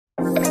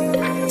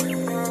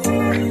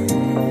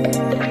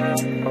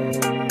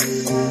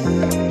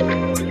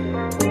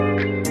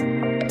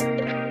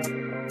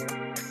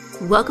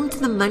Welcome to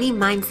the Money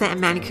Mindset and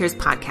Manicures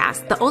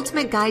podcast, the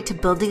ultimate guide to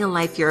building a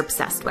life you're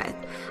obsessed with.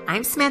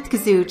 I'm Samantha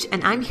Kazuch,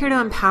 and I'm here to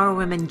empower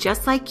women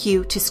just like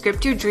you to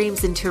script your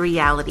dreams into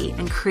reality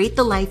and create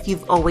the life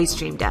you've always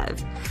dreamed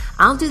of.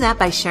 I'll do that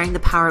by sharing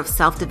the power of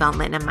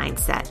self-development and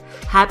mindset,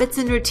 habits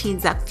and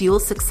routines that fuel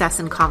success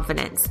and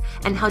confidence,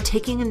 and how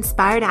taking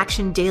inspired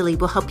action daily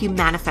will help you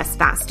manifest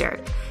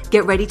faster.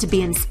 Get ready to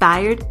be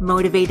inspired,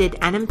 motivated,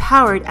 and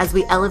empowered as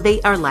we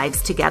elevate our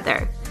lives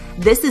together.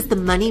 This is the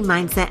Money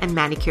Mindset and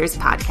Manicures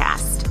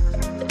podcast.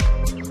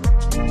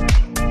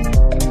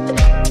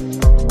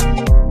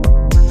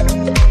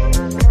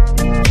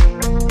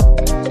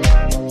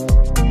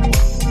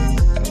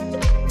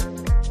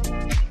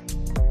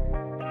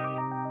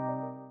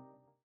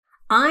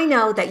 I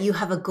know that you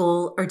have a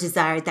goal or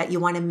desire that you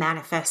want to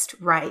manifest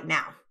right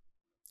now.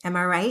 Am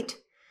I right?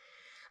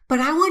 But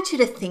I want you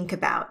to think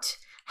about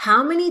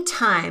how many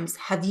times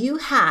have you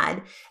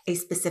had a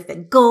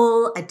specific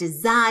goal, a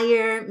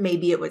desire,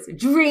 maybe it was a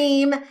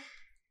dream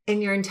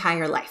in your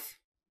entire life?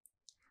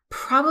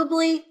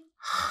 Probably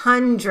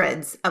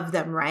hundreds of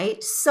them,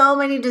 right? So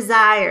many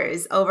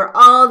desires over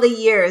all the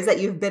years that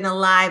you've been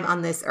alive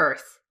on this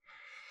earth.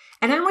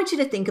 And I want you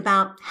to think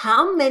about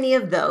how many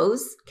of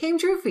those came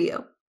true for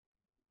you.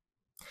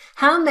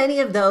 How many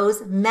of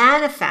those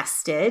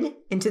manifested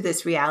into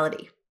this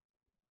reality?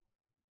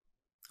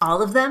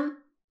 All of them?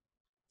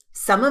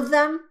 Some of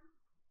them?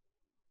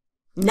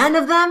 None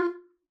of them?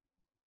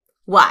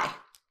 Why?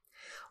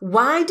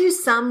 Why do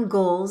some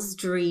goals,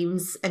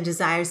 dreams, and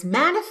desires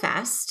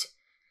manifest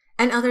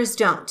and others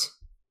don't?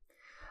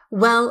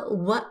 Well,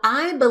 what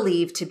I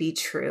believe to be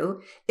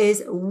true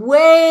is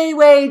way,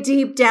 way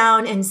deep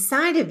down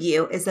inside of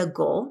you is a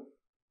goal,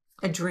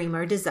 a dream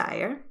or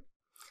desire.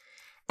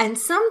 And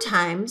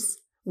sometimes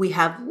we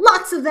have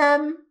lots of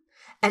them,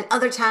 and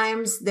other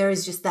times there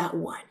is just that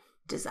one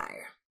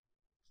desire.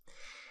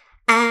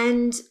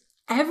 And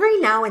every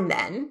now and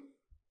then,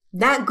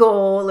 that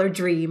goal or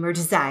dream or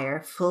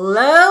desire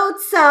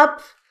floats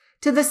up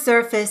to the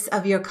surface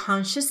of your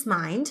conscious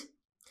mind.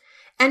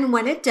 And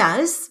when it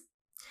does,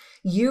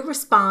 you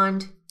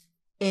respond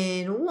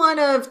in one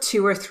of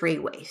two or three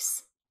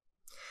ways.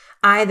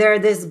 Either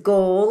this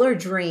goal or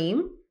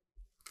dream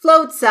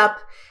floats up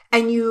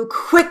and you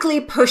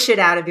quickly push it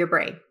out of your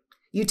brain.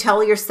 You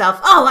tell yourself,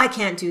 oh, I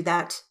can't do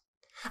that.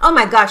 Oh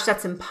my gosh,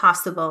 that's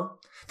impossible.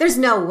 There's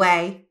no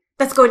way.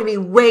 That's going to be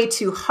way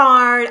too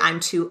hard. I'm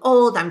too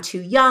old. I'm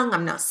too young.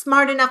 I'm not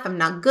smart enough. I'm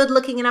not good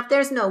looking enough.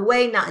 There's no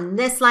way, not in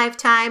this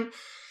lifetime.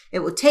 It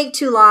will take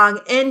too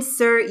long.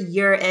 Insert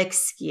your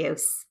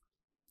excuse.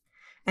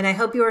 And I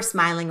hope you are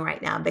smiling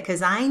right now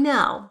because I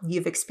know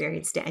you've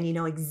experienced it and you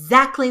know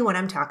exactly what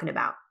I'm talking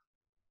about.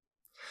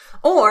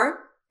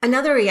 Or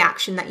another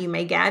reaction that you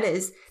may get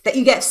is that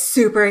you get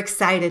super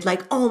excited,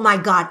 like, oh my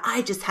God,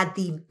 I just had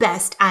the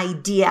best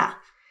idea.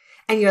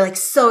 And you're like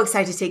so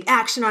excited to take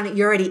action on it.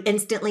 You're already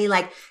instantly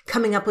like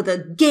coming up with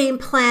a game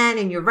plan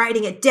and you're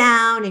writing it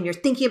down and you're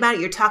thinking about it.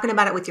 You're talking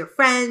about it with your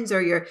friends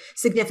or your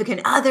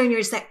significant other. And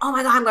you're just like, oh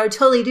my God, I'm going to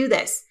totally do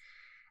this.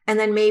 And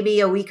then maybe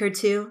a week or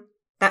two,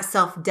 that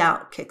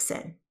self-doubt kicks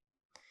in.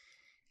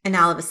 And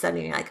all of a sudden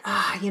you're like,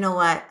 you know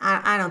what?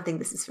 I don't think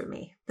this is for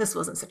me. This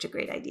wasn't such a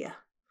great idea.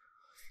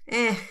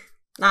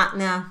 Not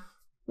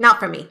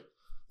for me.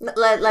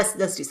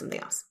 Let's do something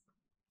else.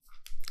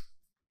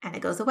 And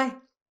it goes away.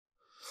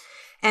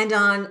 And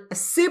on a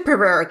super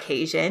rare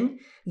occasion,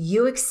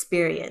 you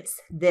experience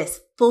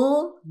this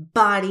full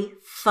body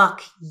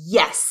fuck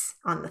yes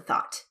on the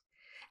thought.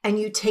 And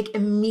you take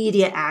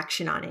immediate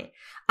action on it.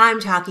 I'm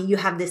talking, you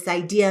have this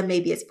idea,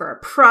 maybe it's for a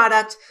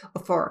product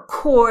or for a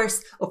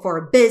course or for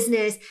a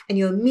business, and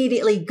you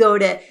immediately go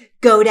to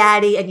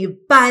GoDaddy and you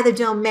buy the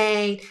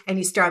domain and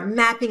you start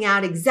mapping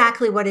out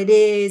exactly what it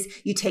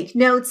is. You take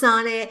notes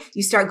on it.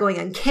 You start going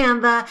on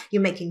Canva.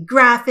 You're making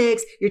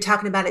graphics. You're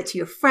talking about it to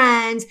your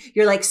friends.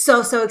 You're like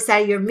so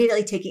excited. You're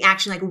immediately taking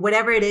action, like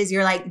whatever it is,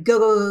 you're like,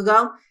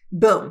 go.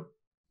 Boom.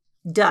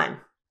 Done.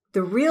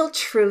 The real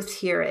truth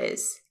here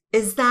is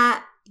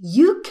that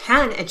you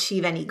can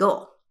achieve any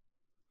goal.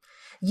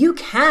 You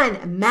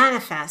can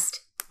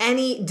manifest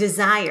any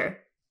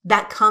desire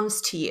that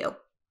comes to you.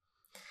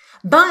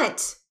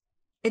 But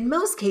in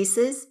most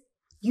cases,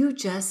 you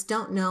just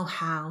don't know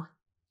how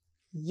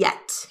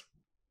yet.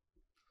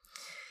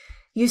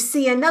 You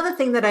see, another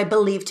thing that I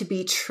believe to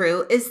be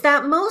true is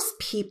that most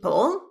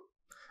people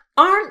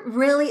aren't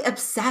really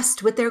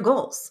obsessed with their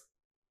goals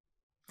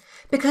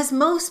because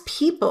most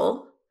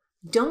people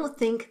don't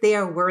think they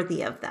are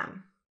worthy of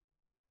them.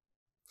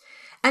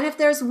 And if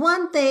there's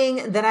one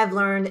thing that I've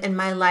learned in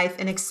my life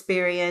and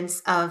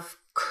experience of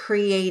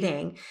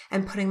creating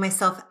and putting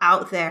myself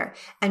out there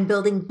and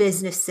building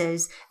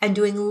businesses and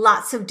doing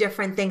lots of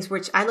different things,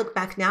 which I look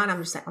back now and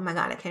I'm just like, oh my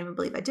God, I can't even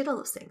believe I did all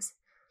those things.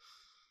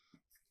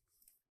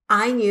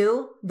 I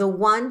knew the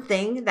one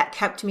thing that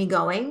kept me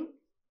going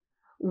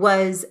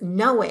was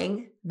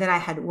knowing that I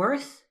had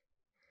worth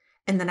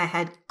and that I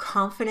had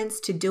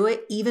confidence to do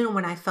it even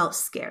when I felt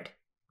scared.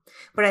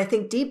 But I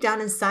think deep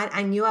down inside,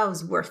 I knew I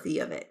was worthy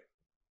of it.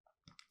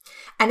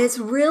 And it's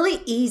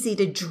really easy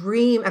to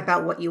dream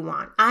about what you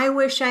want. I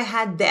wish I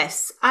had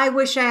this. I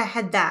wish I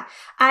had that.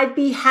 I'd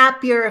be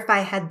happier if I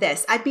had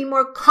this. I'd be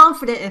more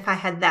confident if I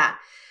had that.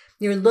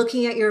 You're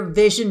looking at your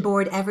vision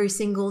board every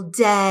single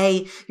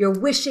day. You're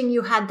wishing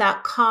you had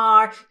that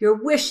car.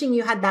 You're wishing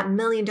you had that $1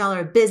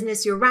 million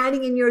business. You're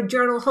writing in your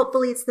journal.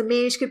 Hopefully it's the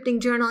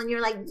manuscripting journal. And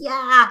you're like,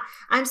 yeah,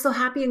 I'm so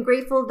happy and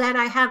grateful that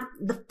I have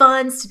the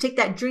funds to take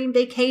that dream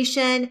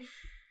vacation.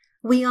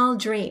 We all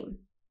dream.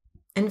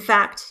 In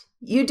fact,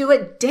 you do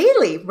it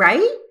daily,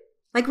 right?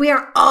 Like we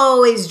are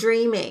always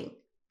dreaming.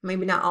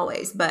 Maybe not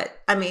always, but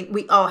I mean,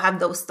 we all have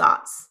those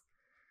thoughts.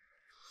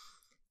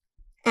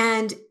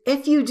 And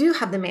if you do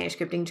have the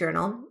manuscripting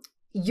journal,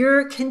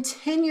 you're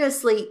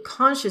continuously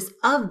conscious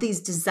of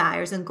these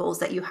desires and goals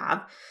that you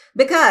have,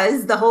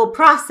 because the whole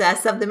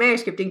process of the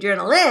manuscripting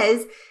journal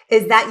is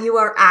that you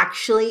are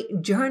actually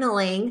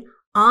journaling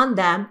on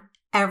them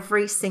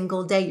every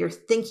single day. You're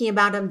thinking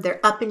about them.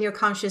 They're up in your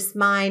conscious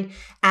mind.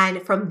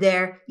 And from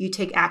there, you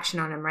take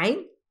action on them, right?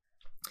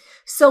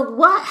 So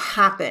what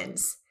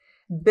happens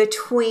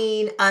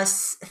between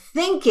us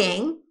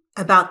thinking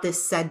about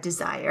this said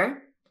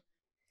desire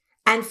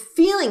and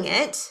feeling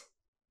it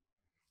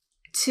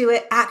to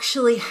it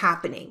actually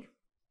happening?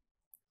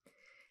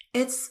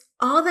 It's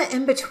all the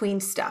in-between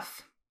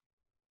stuff.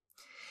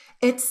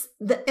 It's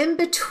the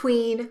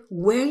in-between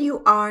where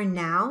you are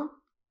now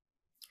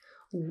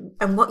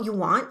and what you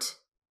want.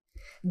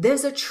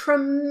 There's a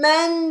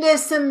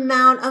tremendous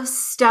amount of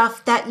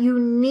stuff that you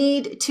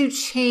need to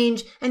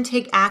change and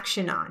take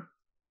action on.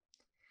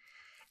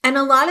 And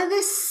a lot of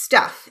this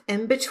stuff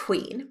in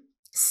between,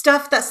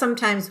 stuff that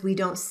sometimes we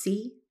don't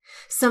see,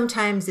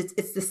 sometimes it's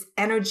this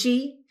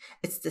energy,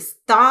 it's this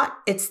thought,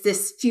 it's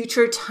this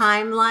future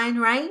timeline,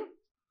 right?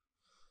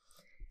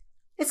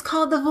 It's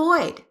called the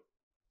void.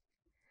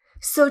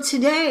 So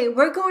today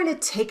we're going to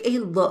take a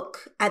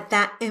look at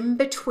that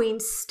in-between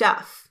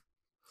stuff.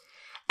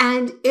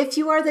 And if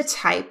you are the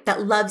type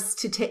that loves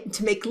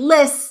to make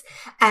lists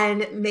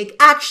and make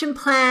action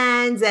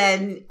plans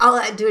and all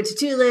that, do a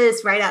to-do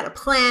list, write out a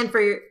plan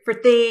for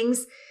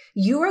things,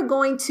 you are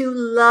going to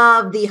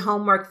love the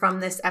homework from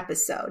this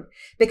episode,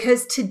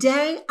 because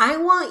today I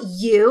want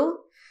you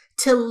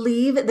to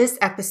leave this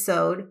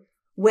episode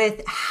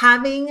with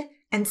having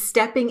and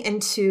stepping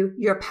into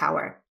your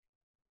power.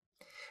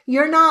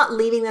 You're not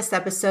leaving this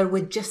episode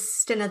with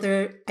just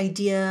another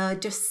idea,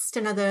 just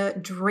another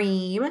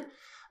dream,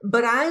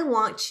 but I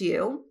want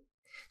you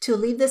to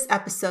leave this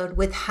episode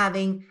with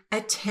having a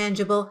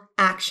tangible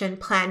action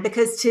plan,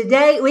 because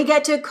today we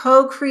get to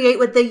co-create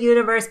with the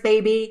universe,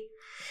 baby.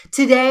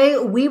 Today,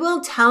 we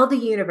will tell the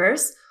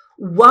universe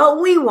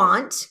what we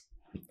want,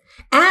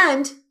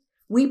 and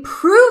we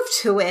prove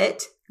to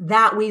it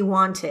that we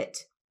want it.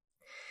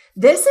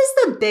 This is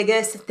the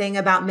biggest thing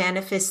about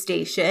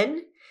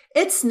manifestation.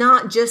 It's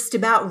not just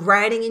about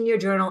writing in your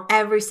journal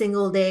every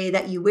single day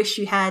that you wish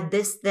you had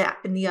this, that,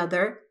 and the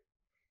other.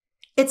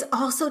 It's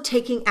also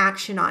taking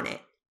action on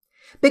it.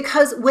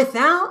 Because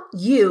without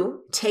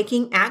you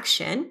taking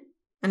action,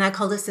 and I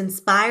call this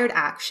inspired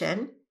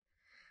action,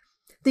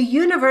 the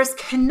universe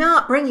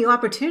cannot bring you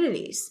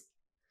opportunities.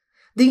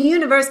 The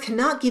universe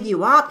cannot give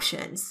you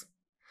options.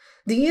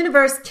 The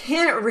universe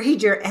can't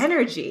read your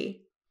energy.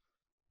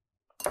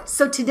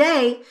 So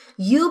today,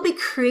 you'll be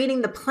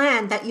creating the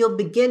plan that you'll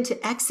begin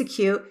to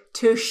execute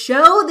to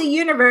show the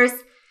universe,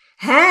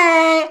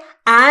 hey,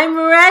 I'm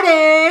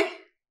ready.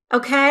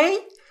 Okay?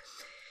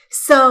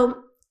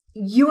 So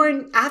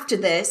you're, after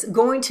this,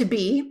 going to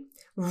be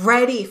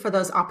ready for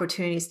those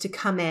opportunities to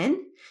come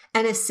in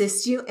and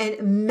assist you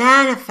in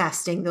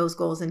manifesting those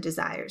goals and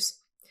desires.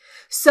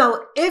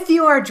 So if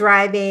you are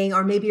driving,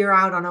 or maybe you're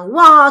out on a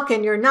walk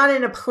and you're not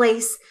in a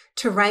place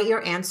to write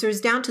your answers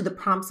down to the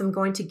prompts I'm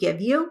going to give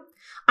you,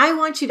 I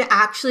want you to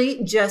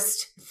actually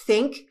just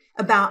think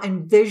about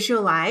and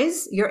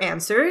visualize your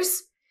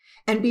answers,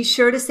 and be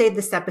sure to save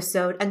this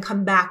episode and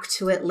come back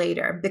to it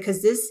later,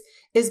 because this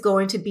is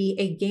going to be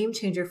a game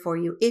changer for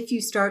you if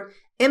you start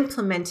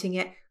implementing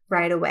it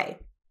right away.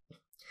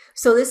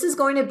 So this is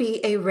going to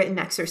be a written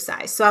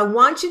exercise. So I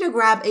want you to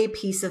grab a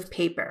piece of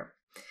paper,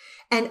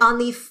 and on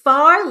the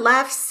far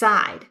left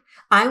side,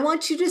 I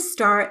want you to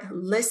start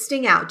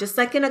listing out, just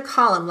like in a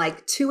column,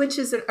 like 2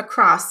 inches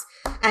across,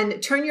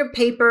 and turn your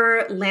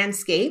paper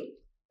landscape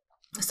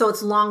so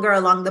it's longer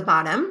along the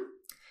bottom.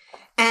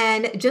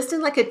 And just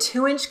in like a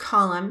 2-inch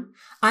column,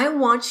 I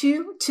want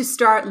you to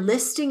start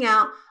listing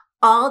out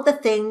all the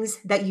things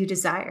that you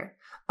desire,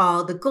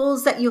 all the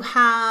goals that you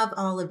have,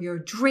 all of your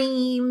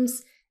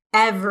dreams,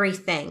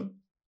 everything.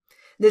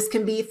 This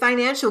can be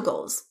financial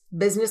goals,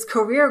 business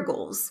career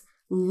goals,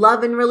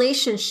 love and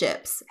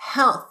relationships,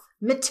 health,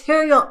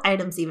 material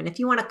items even. If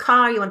you want a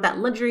car, you want that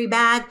luxury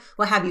bag,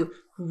 what have you,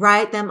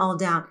 write them all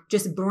down.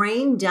 Just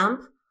brain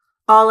dump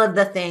all of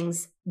the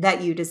things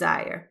that you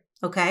desire,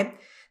 okay?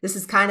 This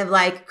is kind of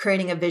like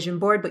creating a vision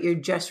board, but you're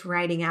just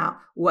writing out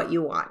what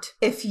you want.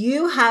 If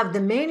you have the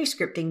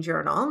manuscripting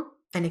journal,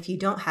 and if you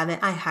don't have it,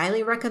 I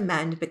highly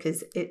recommend,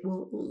 because it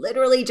will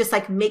literally just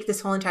like make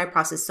this whole entire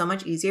process so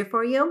much easier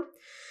for you.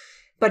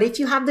 But if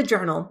you have the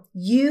journal,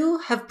 you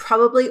have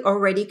probably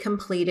already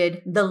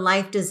completed the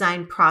life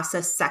design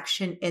process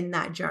section in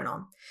that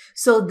journal.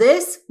 So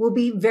this will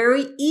be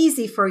very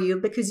easy for you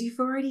because you've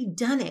already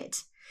done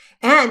it.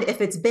 And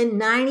if it's been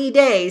 90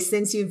 days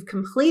since you've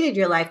completed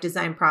your life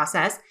design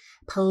process,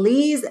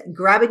 please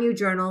grab a new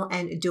journal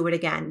and do it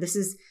again. This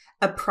is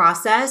a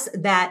process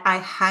that I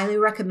highly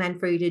recommend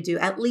for you to do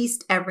at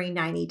least every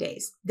 90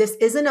 days. This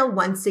isn't a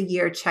once a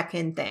year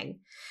check-in thing.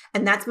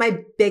 And that's my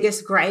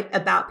biggest gripe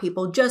about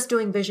people just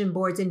doing vision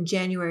boards in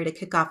January to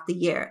kick off the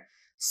year.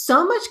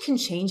 So much can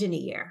change in a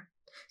year.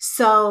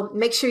 So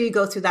make sure you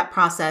go through that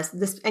process.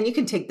 And you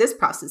can take this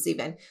process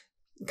even,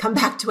 come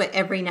back to it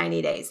every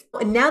 90 days.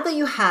 And now that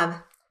you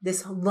have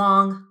this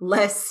long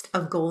list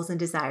of goals and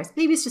desires,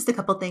 maybe it's just a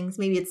couple things,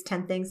 maybe it's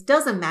 10 things,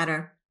 doesn't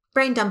matter.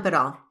 Brain dump it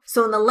all.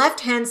 So on the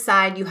left-hand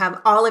side, you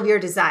have all of your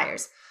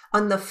desires.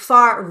 On the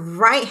far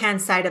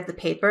right-hand side of the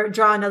paper,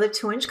 draw another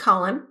 2-inch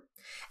column.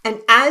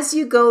 And as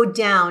you go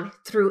down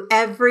through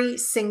every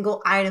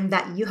single item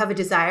that you have a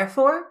desire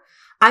for,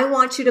 I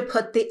want you to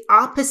put the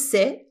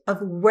opposite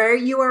of where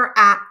you are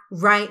at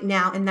right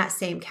now in that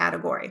same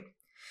category.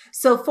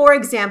 So for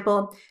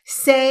example,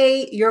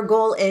 say your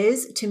goal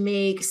is to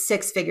make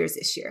 6 figures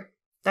this year.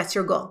 That's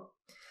your goal.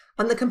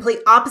 On the complete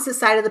opposite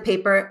side of the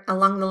paper,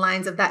 along the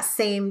lines of that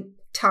same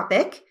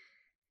topic,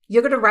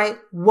 you're going to write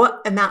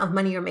what amount of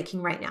money you're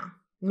making right now.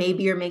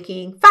 Maybe you're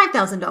making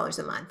 $5,000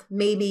 a month.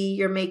 Maybe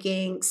you're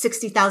making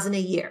 $60,000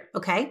 a year.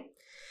 Okay.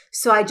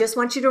 So I just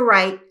want you to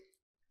write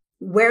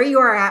where you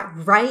are at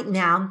right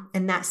now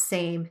in that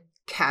same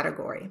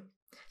category.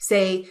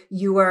 Say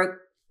you are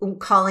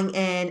calling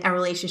in a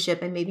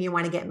relationship and maybe you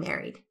want to get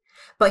married.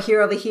 But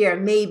here over here,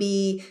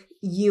 maybe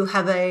you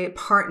have a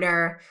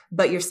partner,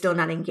 but you're still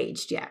not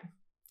engaged yet.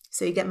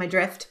 So you get my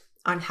drift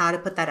on how to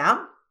put that out.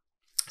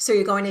 So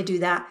you're going to do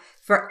that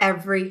for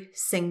every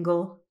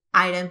single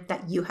item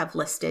that you have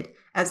listed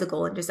as a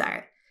goal and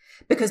desire.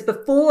 Because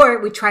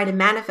before we try to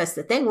manifest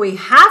the thing, we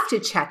have to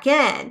check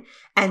in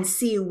and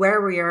see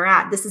where we are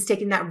at. This is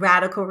taking that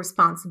radical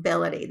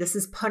responsibility. This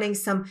is putting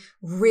some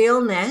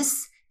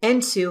realness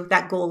into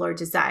that goal or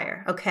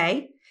desire,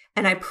 okay?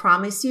 And I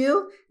promise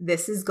you,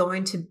 this is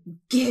going to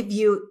give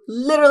you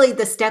literally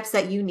the steps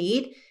that you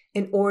need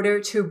in order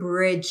to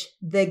bridge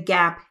the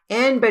gap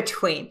in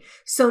between.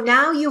 So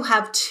now you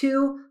have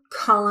 2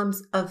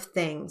 columns of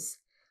things,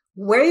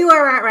 where you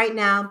are at right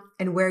now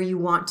and where you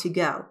want to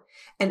go.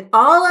 And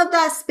all of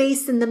that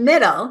space in the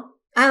middle,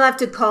 I like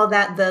to call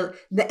that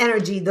the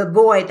energy, the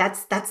void.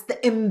 That's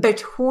the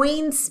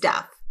in-between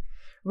stuff,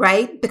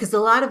 right? Because a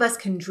lot of us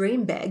can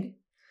dream big,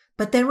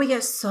 but then we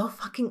get so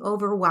fucking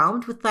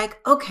overwhelmed with like,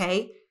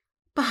 okay,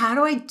 but how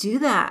do I do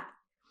that?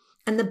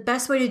 And the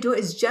best way to do it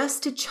is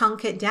just to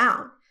chunk it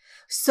down.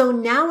 So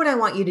now what I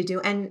want you to do,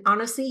 and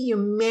honestly, you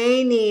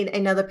may need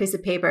another piece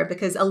of paper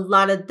because a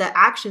lot of the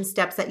action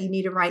steps that you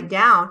need to write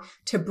down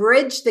to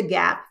bridge the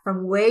gap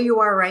from where you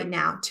are right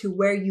now to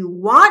where you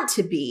want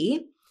to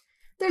be,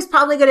 there's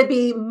probably going to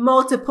be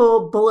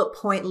multiple bullet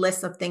point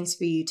lists of things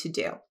for you to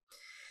do.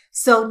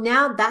 So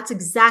now that's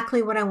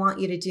exactly what I want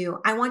you to do.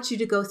 I want you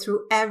to go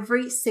through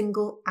every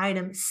single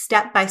item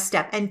step by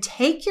step and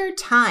take your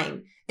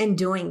time in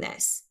doing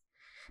this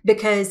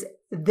because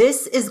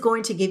this is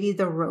going to give you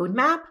the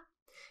roadmap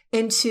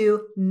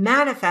into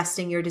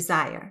manifesting your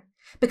desire.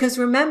 Because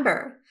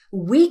remember,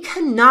 we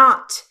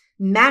cannot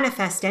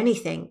manifest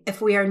anything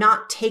if we are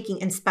not taking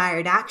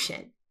inspired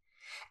action.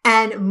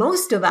 And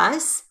most of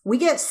us, we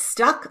get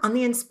stuck on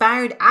the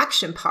inspired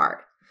action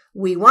part.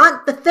 We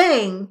want the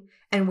thing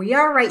and we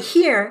are right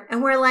here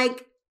and we're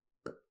like,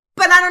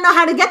 but I don't know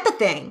how to get the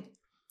thing.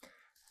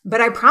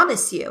 But I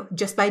promise you,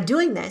 just by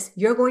doing this,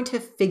 you're going to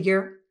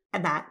figure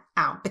that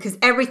out because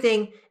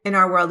everything in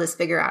our world is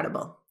figure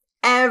outable.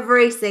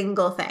 Every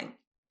single thing.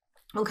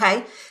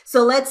 Okay.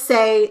 So let's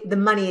say the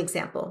money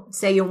example,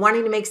 say you're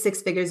wanting to make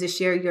 6 figures this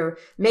year. You're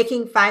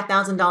making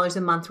 $5,000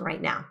 a month right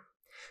now.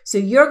 So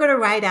you're going to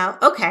write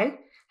out, okay,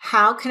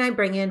 how can I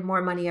bring in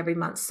more money every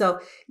month? So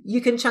you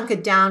can chunk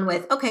it down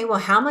with, okay, well,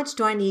 how much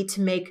do I need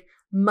to make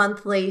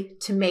monthly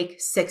to make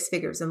 6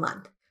 figures a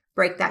month?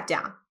 Break that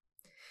down.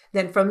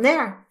 Then from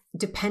there,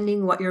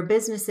 depending what your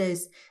business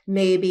is,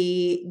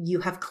 maybe you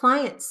have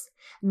clients.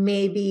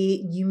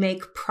 Maybe you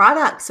make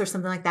products or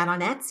something like that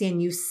on Etsy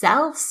and you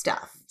sell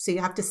stuff. So you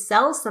have to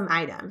sell some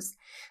items.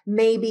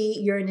 Maybe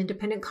you're an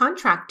independent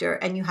contractor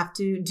and you have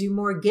to do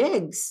more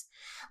gigs.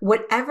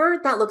 Whatever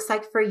that looks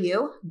like for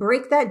you,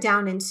 break that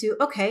down into,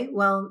 okay,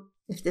 well,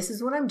 if this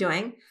is what I'm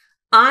doing,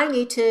 I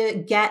need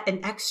to get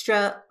an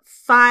extra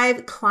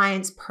 5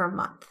 clients per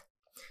month.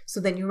 So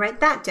then you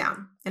write that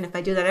down. And if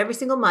I do that every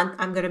single month,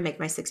 I'm going to make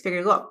my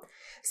 6-figure goal.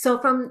 So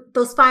from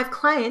those 5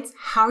 clients,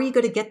 how are you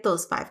going to get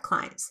those 5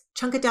 clients?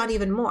 Chunk it down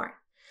even more.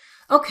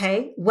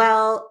 Okay,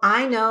 well,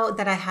 I know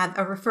that I have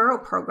a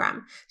referral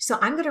program. So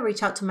I'm going to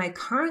reach out to my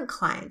current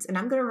clients and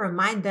I'm going to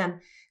remind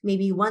them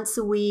maybe once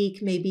a week,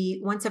 maybe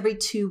once every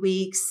 2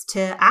 weeks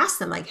to ask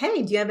them like,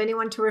 hey, do you have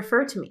anyone to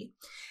refer to me?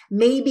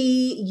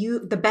 Maybe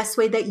the best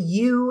way that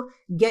you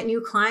get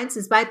new clients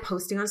is by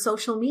posting on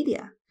social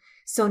media.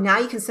 So now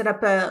you can set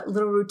up a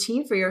little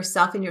routine for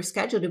yourself in your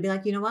schedule to be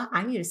like, you know what?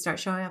 I need to start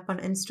showing up on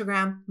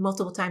Instagram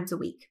multiple times a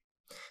week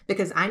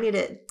because I need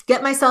to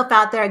get myself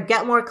out there,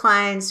 get more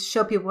clients,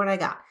 show people what I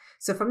got.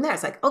 So from there,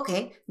 it's like,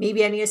 okay,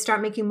 maybe I need to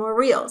start making more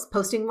reels,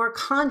 posting more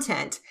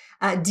content,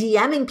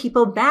 DMing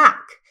people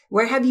back.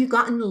 Where have you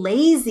gotten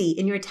lazy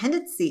in your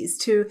tendencies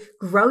to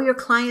grow your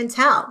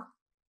clientele?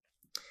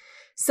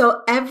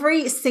 So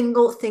every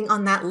single thing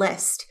on that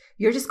list,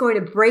 you're just going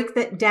to break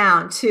that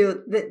down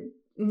to the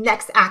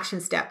next action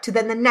step, to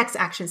then the next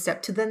action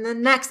step, to then the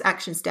next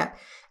action step.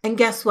 And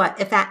guess what?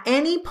 If at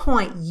any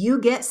point you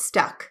get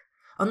stuck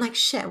on like,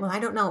 shit, well, I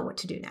don't know what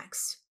to do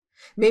next.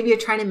 Maybe you're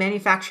trying to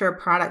manufacture a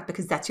product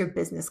because that's your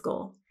business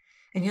goal.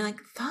 And you're like,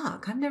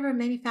 fuck, I've never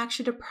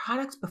manufactured a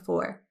product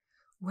before.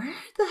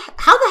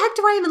 How the heck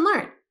do I even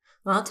learn?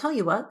 Well, I'll tell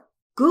you what,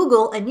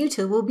 Google and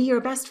YouTube will be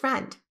your best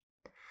friend.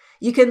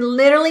 You can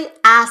literally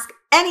ask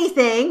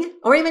anything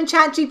or even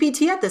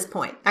ChatGPT at this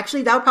point.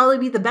 Actually, that would probably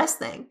be the best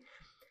thing.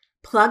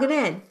 Plug it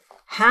in.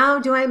 How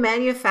do I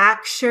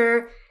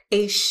manufacture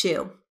a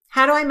shoe?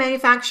 How do I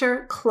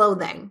manufacture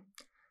clothing?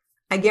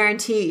 I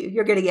guarantee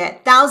you're going to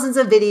get thousands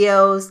of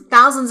videos,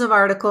 thousands of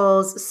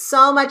articles,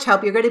 so much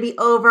help. You're going to be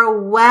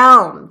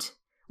overwhelmed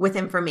with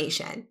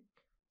information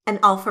and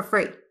all for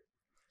free.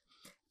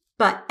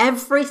 But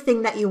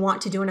everything that you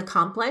want to do and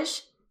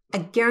accomplish, I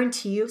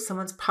guarantee you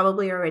someone's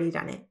probably already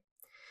done it.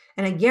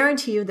 And I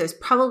guarantee you there's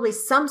probably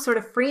some sort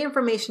of free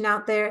information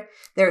out there.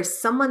 There's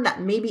someone that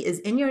maybe is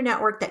in your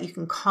network that you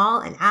can call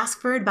and ask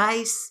for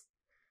advice.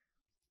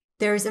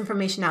 There's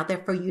information out there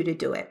for you to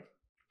do it.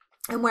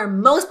 And where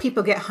most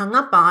people get hung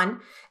up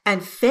on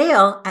and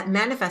fail at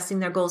manifesting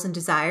their goals and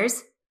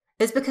desires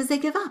is because they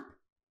give up.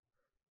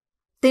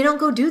 They don't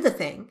go do the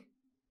thing.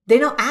 They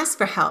don't ask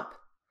for help.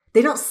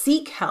 They don't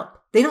seek help.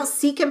 They don't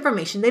seek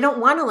information. They don't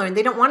want to learn.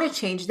 They don't want to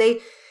change. They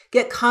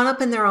get caught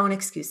up in their own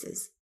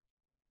excuses.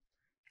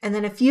 And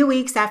then a few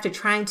weeks after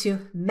trying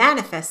to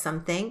manifest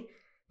something,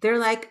 they're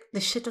like,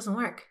 this shit doesn't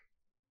work.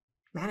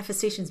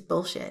 Manifestation's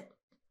bullshit.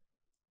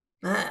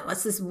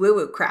 What's this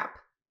woo-woo crap?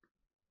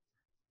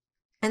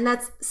 And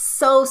that's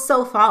so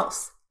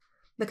false.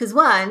 Because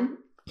one,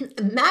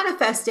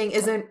 manifesting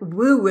isn't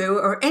woo-woo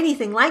or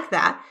anything like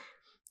that.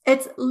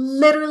 It's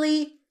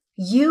literally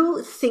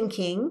you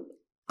thinking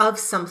of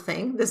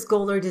something, this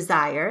goal or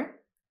desire,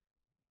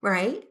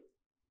 right?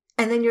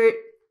 And then you're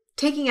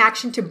taking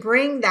action to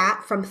bring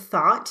that from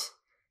thought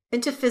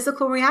into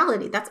physical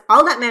reality. That's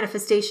all that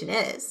manifestation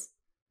is.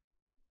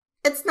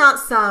 It's not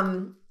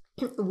some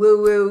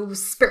woo-woo,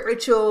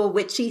 spiritual,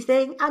 witchy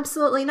thing.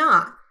 Absolutely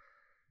not.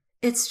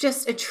 It's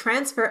just a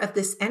transfer of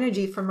this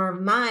energy from our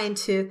mind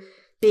to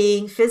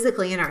being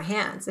physically in our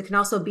hands. It can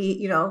also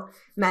be,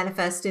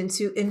 manifest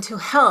into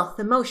health,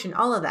 emotion,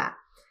 all of that.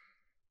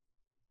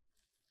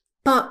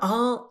 But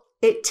all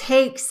it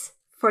takes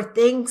for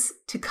things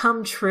to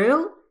come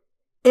true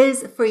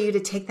is for you to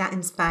take that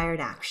inspired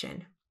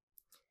action.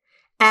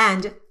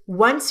 And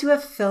once you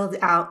have filled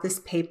out this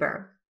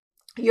paper,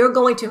 you're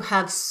going to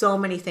have so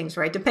many things,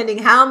 right? Depending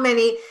how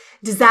many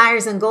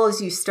desires and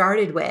goals you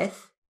started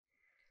with,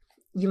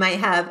 you might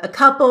have a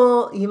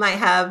couple, you might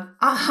have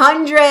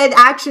 100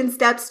 action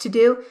steps to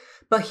do.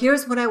 But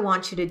here's what I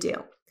want you to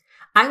do.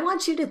 I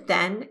want you to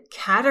then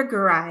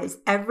categorize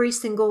every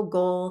single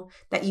goal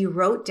that you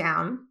wrote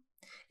down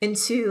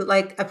into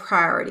like a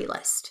priority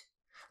list.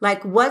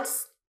 Like,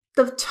 what's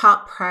the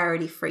top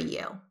priority for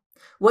you?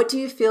 What do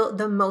you feel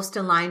the most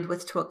aligned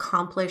with to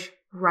accomplish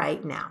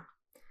right now?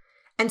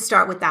 And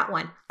start with that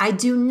one. I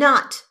do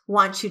not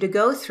want you to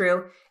go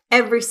through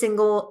every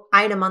single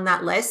item on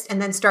that list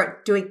and then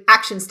start doing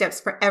action steps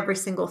for every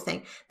single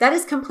thing. That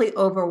is complete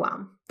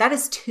overwhelm. That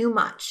is too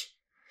much.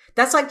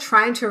 That's like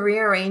trying to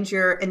rearrange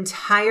your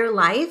entire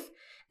life.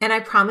 And I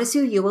promise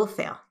you, you will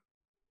fail.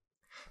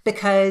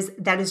 Because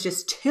that is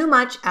just too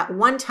much at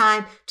one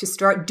time to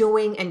start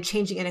doing and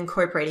changing and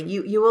incorporating.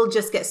 You will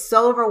just get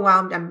so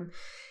overwhelmed and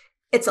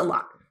it's a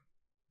lot.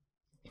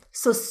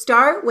 So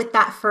start with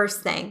that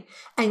first thing.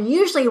 And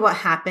usually what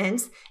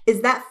happens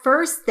is that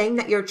first thing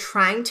that you're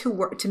trying to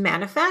work to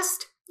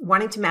manifest,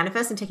 wanting to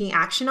manifest and taking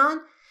action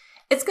on,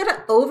 it's going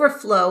to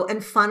overflow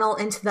and funnel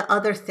into the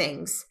other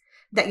things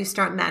that you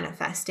start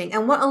manifesting.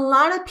 And what a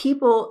lot of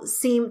people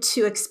seem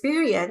to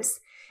experience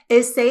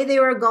is, say they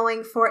were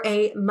going for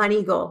a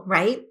money goal,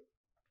 right?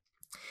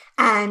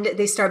 And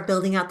they start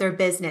building out their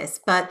business,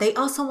 but they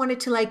also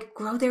wanted to like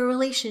grow their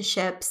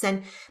relationships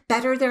and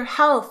better their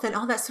health and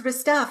all that sort of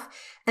stuff.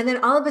 And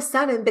then all of a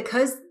sudden,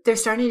 because they're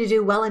starting to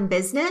do well in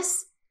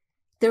business,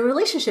 their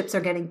relationships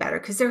are getting better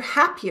because they're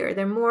happier.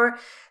 They're more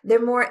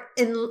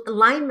in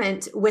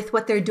alignment with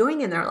what they're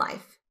doing in their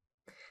life.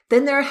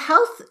 Then their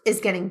health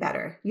is getting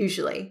better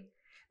usually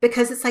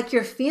because it's like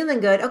you're feeling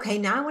good. Okay,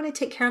 now I want to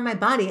take care of my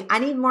body. I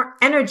need more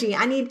energy.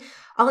 I need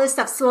all this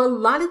stuff. So a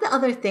lot of the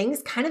other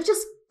things kind of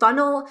just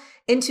funnel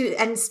into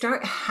and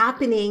start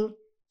happening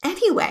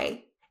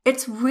anyway.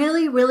 It's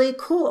really, really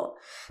cool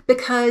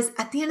because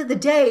at the end of the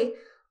day,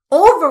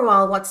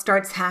 overall, what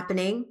starts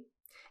happening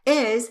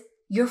is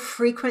your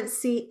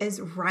frequency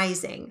is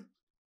rising.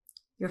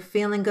 You're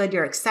feeling good.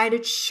 You're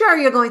excited. Sure,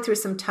 you're going through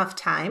some tough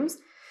times.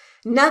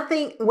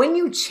 When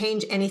you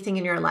change anything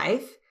in your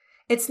life,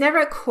 it's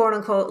never quote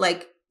unquote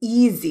like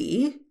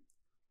easy.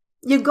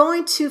 You're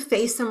going to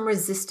face some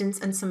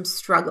resistance and some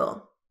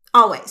struggle.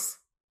 Always.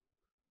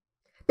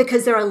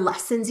 Because there are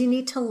lessons you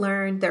need to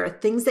learn. There are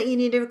things that you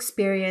need to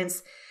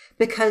experience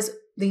because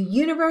the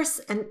universe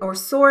or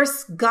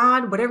source,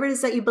 God, whatever it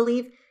is that you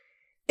believe,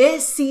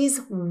 it sees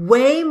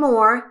way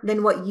more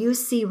than what you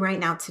see right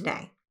now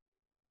today.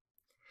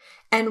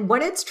 And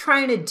what it's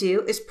trying to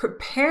do is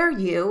prepare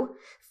you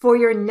for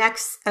your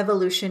next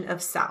evolution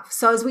of self.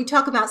 So as we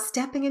talk about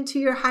stepping into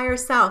your higher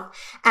self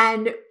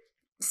and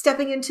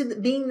stepping into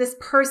being this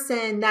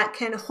person that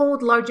can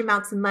hold large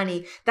amounts of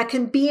money, that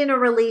can be in a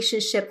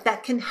relationship,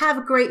 that can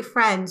have great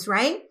friends,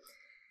 right?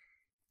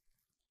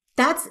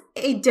 That's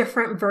a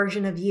different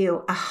version of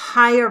you, a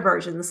higher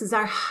version. This is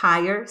our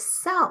higher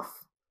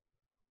self.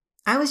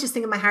 I was just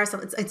thinking my higher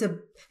self,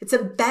 it's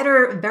a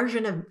better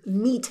version of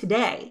me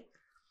today.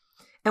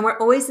 And we're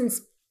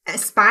always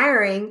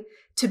aspiring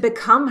to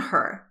become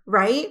her,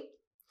 right?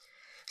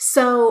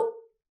 So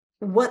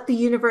what the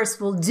universe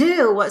will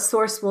do, what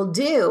source will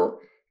do,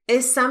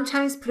 is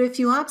sometimes put a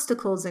few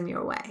obstacles in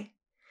your way.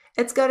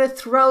 It's going to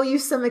throw you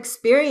some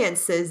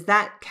experiences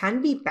that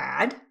can be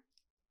bad.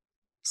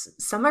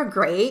 Some are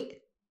great,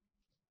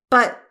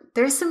 but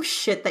there's some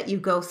shit that you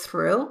go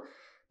through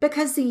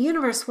because the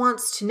universe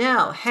wants to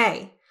know,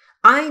 hey,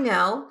 I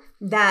know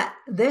that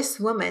this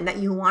woman that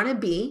you want to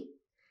be,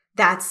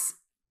 that's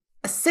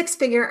a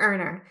 6-figure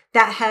earner,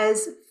 that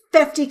has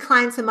 50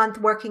 clients a month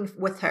working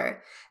with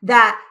her,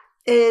 that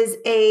is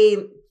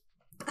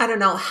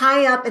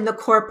high up in the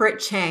corporate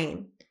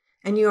chain,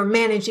 and you're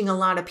managing a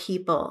lot of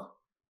people.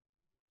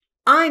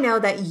 I know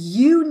that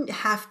you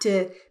have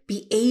to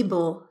be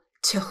able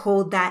to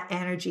hold that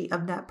energy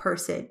of that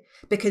person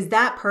because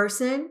that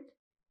person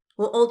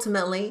will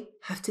ultimately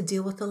have to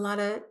deal with a lot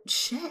of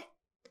shit.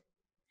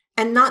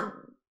 And not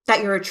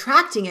that you're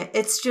attracting it,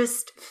 it's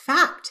just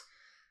fact.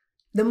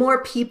 The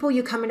more people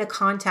you come into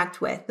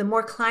contact with, the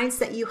more clients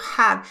that you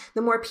have,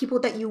 the more people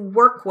that you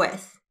work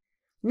with.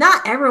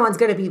 Not everyone's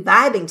going to be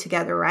vibing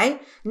together,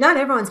 right? Not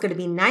everyone's going to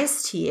be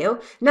nice to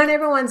you. Not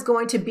everyone's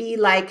going to be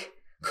like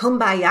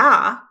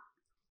kumbaya.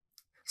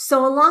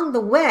 So along the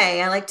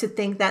way, I like to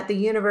think that the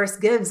universe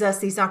gives us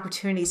these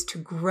opportunities to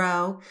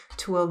grow,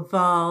 to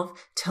evolve,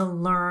 to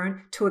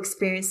learn, to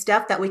experience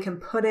stuff that we can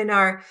put in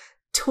our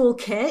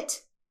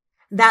toolkit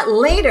that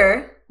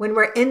later, when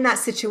we're in that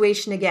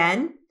situation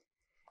again,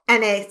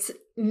 and it's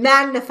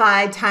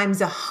magnified times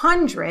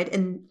 100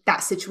 in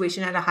that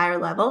situation at a higher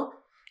level,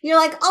 you're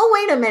like, oh,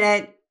 wait a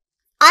minute.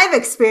 I've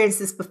experienced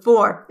this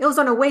before. It was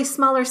on a way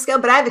smaller scale,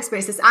 but I've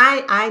experienced this.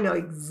 I know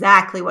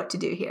exactly what to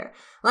do here.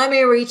 Let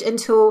me reach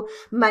into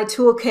my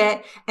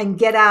toolkit and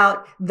get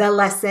out the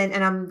lesson,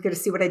 and I'm going to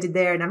see what I did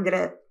there, and I'm going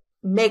to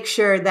make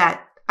sure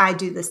that I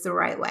do this the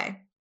right way.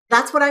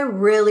 That's what I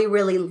really,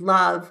 really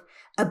love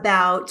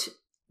about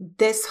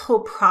this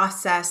whole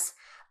process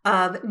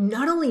of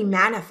not only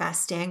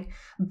manifesting,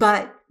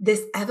 but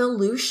this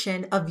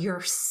evolution of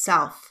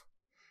yourself.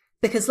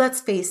 Because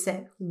let's face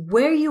it,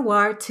 where you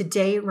are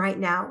today, right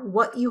now,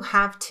 what you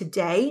have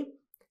today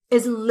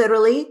is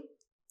literally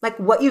like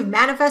what you've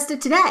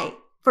manifested today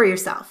for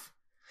yourself.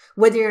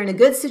 Whether you're in a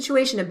good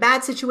situation, a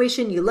bad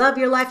situation, you love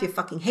your life, you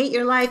fucking hate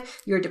your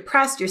life, you're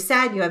depressed, you're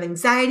sad, you have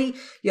anxiety,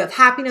 you have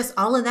happiness,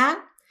 all of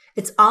that,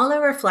 it's all a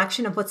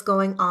reflection of what's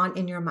going on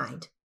in your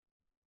mind.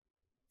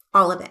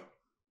 All of it.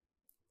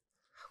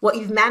 What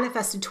you've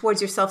manifested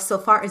towards yourself so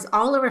far is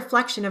all a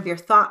reflection of your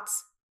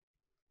thoughts.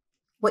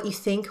 What you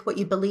think, what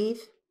you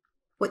believe,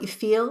 what you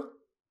feel.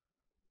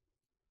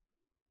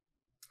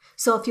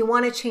 So if you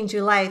want to change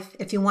your life,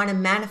 if you want to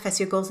manifest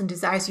your goals and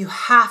desires, you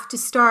have to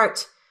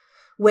start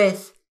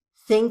with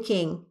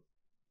thinking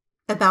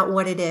about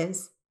what it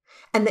is.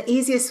 And the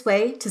easiest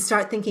way to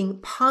start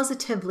thinking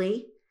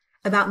positively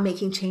about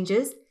making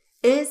changes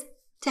is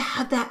to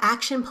have that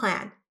action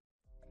plan.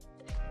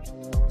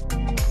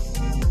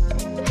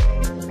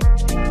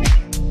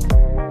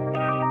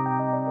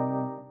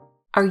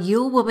 Are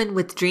you a woman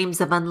with dreams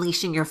of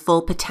unleashing your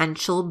full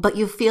potential, but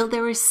you feel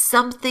there is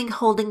something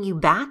holding you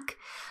back?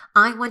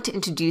 I want to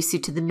introduce you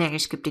to the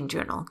Manuscripting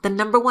Journal, the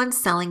 #1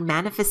 selling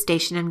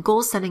manifestation and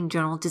goal-setting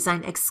journal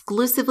designed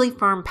exclusively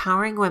for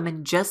empowering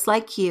women just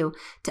like you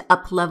to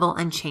up-level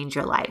and change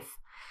your life.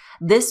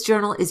 This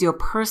journal is your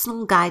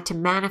personal guide to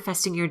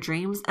manifesting your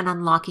dreams and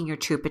unlocking your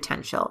true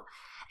potential.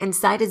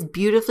 Inside its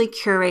beautifully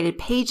curated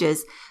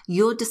pages,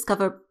 you'll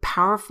discover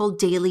powerful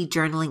daily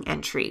journaling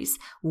entries,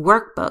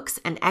 workbooks,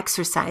 and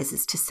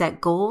exercises to set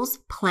goals,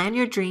 plan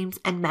your dreams,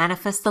 and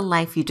manifest the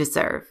life you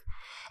deserve.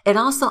 It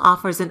also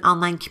offers an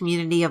online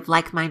community of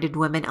like-minded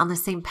women on the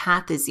same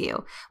path as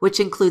you,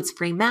 which includes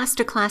free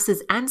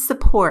masterclasses and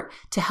support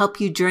to help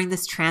you during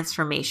this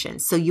transformation,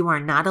 so you are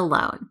not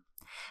alone.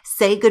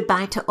 Say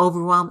goodbye to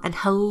overwhelm and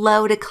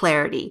hello to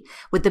clarity.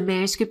 With the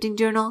Manuscripting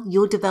Journal,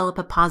 you'll develop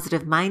a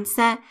positive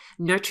mindset,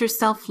 nurture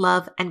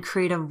self-love, and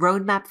create a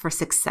roadmap for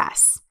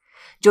success.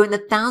 Join the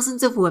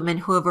thousands of women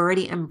who have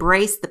already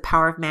embraced the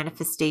power of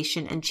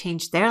manifestation and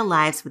changed their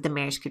lives with the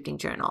Marriage Scripting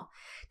Journal.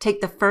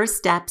 Take the first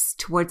steps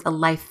towards a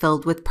life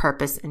filled with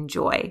purpose and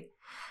joy.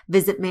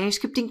 Visit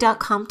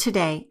marriagescripting.com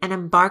today and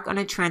embark on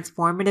a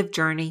transformative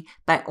journey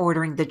by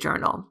ordering the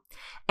journal.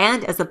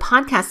 And as a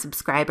podcast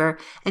subscriber,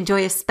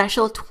 enjoy a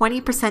special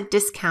 20%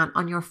 discount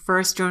on your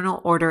first journal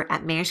order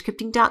at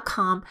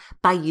marriagescripting.com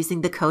by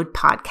using the code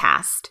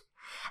podcast.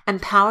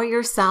 Empower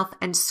yourself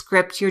and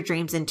script your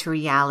dreams into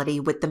reality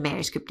with the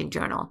Marriage Scripting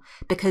Journal,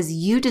 because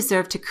you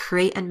deserve to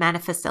create and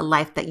manifest a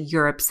life that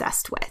you're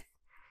obsessed with.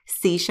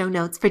 See show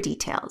notes for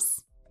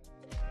details.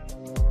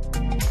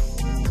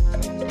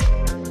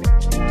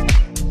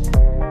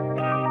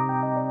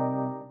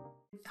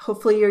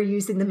 Hopefully you're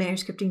using the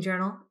Marriage Scripting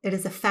Journal. It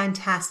is a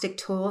fantastic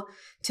tool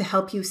to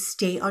help you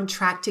stay on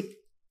track, to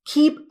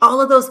keep all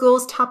of those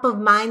goals top of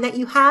mind that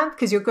you have,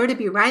 because you're going to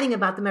be writing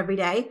about them every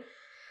day.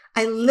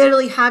 I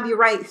literally have you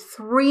write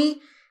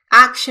 3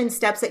 action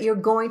steps that you're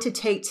going to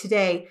take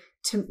today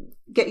to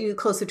get you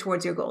closer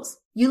towards your goals.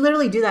 You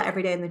literally do that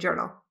every day in the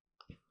journal.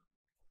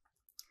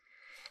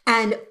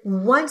 And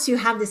once you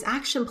have this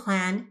action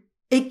plan,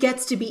 it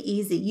gets to be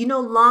easy. You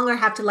no longer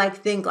have to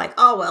think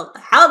oh, well,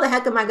 how the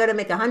heck am I going to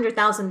make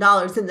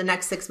 $100,000 in the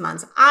next 6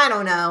 months? I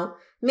don't know.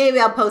 Maybe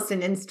I'll post an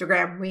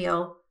Instagram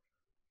reel.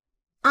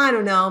 I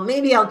don't know.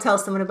 Maybe I'll tell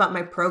someone about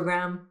my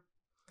program.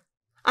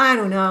 I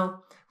don't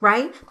know,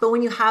 right? But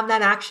when you have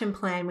that action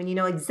plan, when you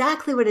know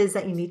exactly what it is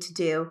that you need to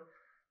do,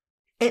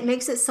 it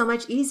makes it so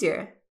much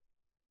easier,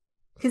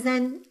 because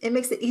then it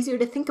makes it easier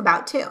to think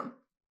about too.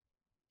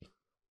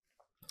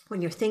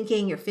 When you're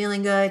thinking, you're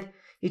feeling good,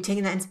 you're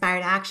taking that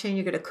inspired action,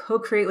 you're going to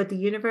co-create with the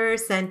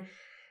universe, and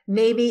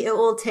maybe it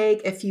will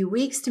take a few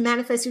weeks to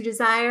manifest your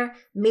desire.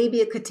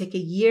 Maybe it could take a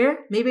year.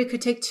 Maybe it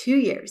could take 2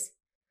 years.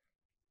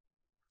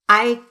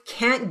 I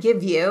can't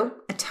give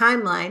you a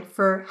timeline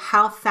for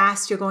how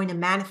fast you're going to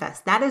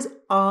manifest. That is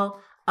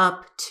all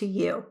up to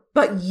you.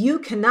 But you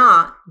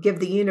cannot give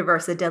the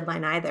universe a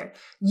deadline either.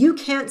 You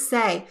can't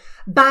say,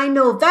 by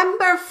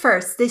November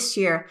 1st this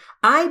year,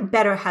 I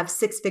better have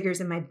 6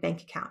 figures in my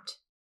bank account.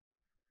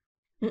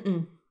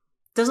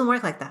 Doesn't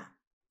work like that.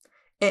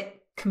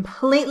 It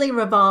completely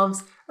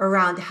revolves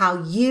around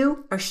how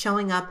you are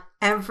showing up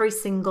every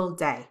single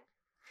day,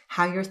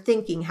 how you're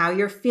thinking, how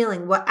you're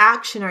feeling, what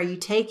action are you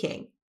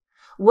taking,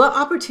 what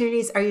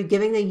opportunities are you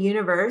giving the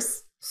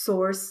universe,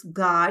 source,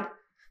 God,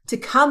 to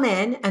come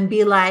in and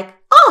be like,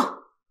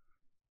 oh,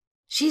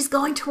 she's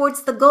going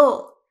towards the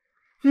goal.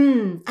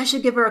 I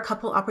should give her a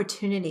couple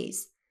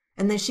opportunities,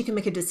 and then she can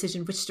make a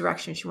decision which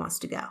direction she wants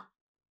to go.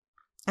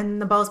 And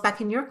the ball's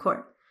back in your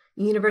court.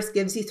 The universe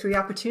gives you 3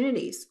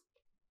 opportunities.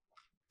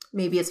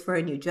 Maybe it's for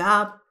a new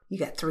job. You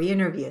get 3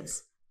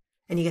 interviews,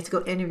 and you get to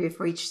go interview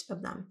for each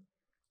of them.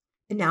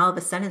 And now all of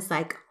a sudden it's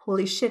like,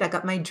 holy shit, I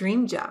got my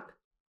dream job.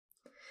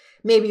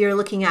 Maybe you're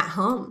looking at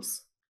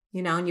homes,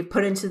 and you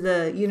put into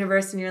the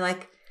universe and you're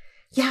like,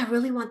 yeah, I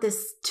really want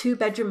this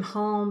 2-bedroom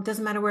home.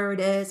 Doesn't matter where it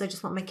is. I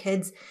just want my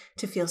kids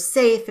to feel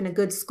safe in a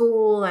good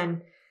school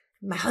and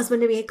my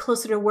husband to be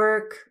closer to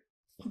work.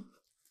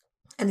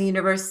 And the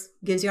universe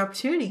gives you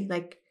opportunity.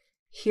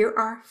 Here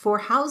are 4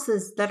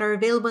 houses that are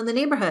available in the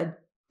neighborhood.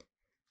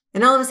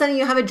 And all of a sudden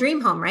you have a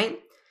dream home, right?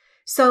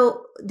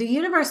 So the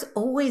universe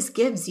always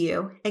gives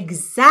you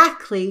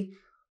exactly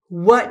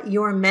what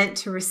you're meant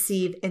to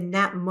receive in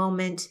that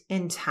moment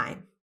in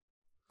time.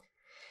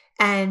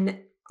 And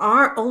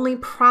our only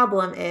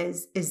problem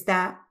is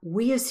that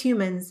we as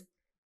humans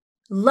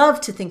love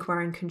to think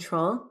we're in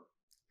control.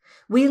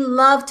 We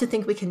love to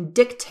think we can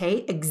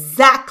dictate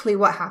exactly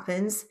what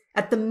happens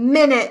at the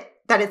minute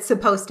that it's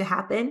supposed to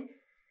happen.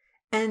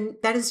 And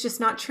that is just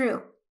not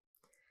true.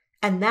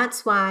 And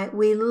that's why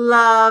we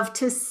love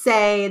to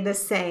say the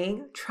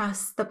saying,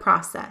 trust the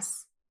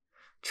process.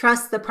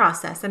 Trust the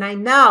process. And I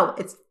know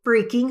it's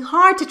freaking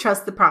hard to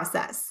trust the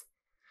process.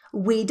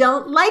 We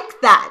don't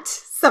like that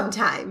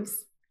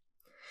sometimes.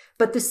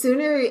 But the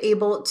sooner you're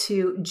able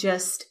to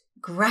just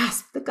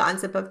grasp the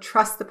concept of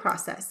trust the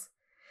process.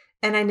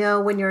 And I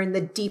know when you're in the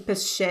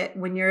deepest shit,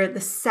 when you're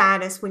the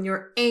saddest, when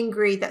you're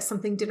angry that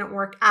something didn't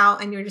work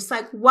out and you're just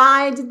like,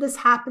 why did this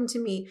happen to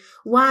me?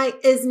 Why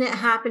isn't it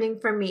happening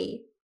for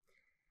me?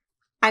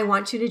 I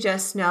want you to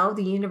just know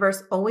the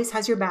universe always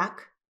has your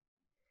back.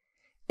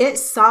 It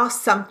saw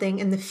something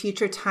in the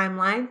future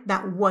timeline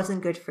that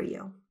wasn't good for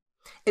you.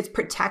 It's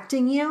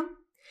protecting you,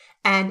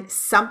 and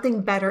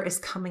something better is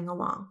coming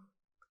along.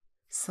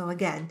 So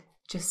again,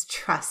 just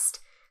trust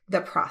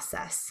the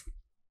process.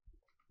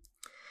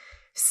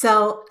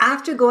 So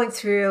after going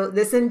through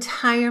this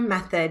entire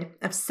method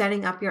of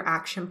setting up your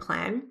action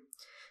plan,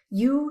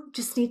 you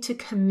just need to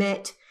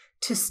commit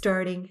to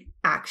starting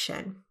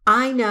action.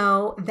 I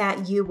know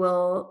that you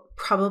will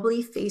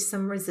probably face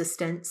some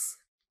resistance.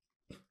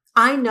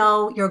 I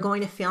know you're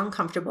going to feel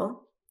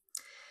uncomfortable.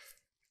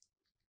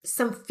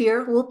 Some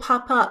fear will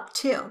pop up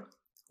too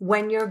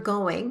when you're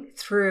going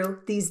through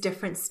these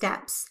different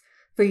steps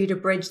for you to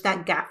bridge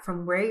that gap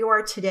from where you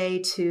are today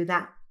to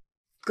that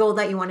goal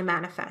that you want to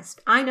manifest.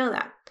 I know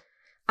that.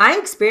 I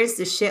experience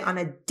this shit on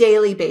a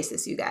daily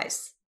basis, you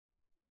guys.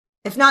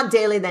 If not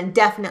daily, then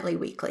definitely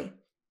weekly.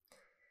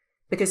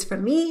 Because for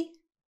me,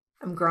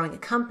 I'm growing a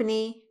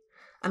company.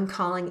 I'm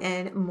calling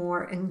in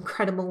more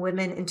incredible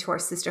women into our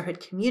sisterhood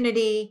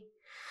community.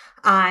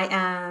 I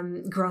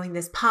am growing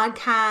this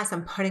podcast.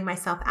 I'm putting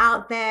myself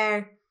out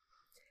there.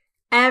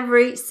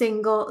 Every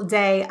single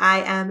day,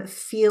 I am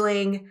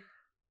feeling,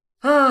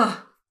 am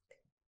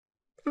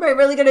I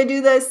really going to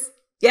do this?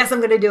 Yes, I'm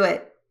going to do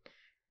it.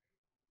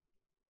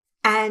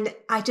 And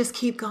I just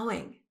keep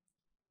going.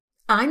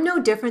 I'm no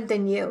different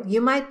than you.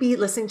 You might be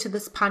listening to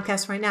this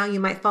podcast right now. You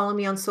might follow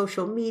me on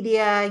social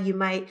media. You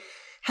might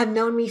have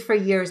known me for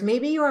years.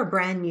 Maybe you are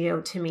brand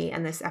new to me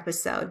in this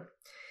episode.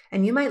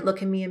 And you might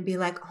look at me and be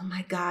like, oh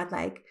my God,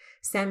 like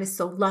Sam is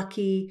so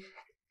lucky.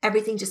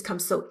 Everything just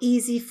comes so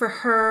easy for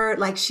her.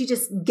 Like she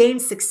just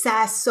gained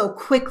success so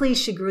quickly.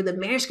 She grew the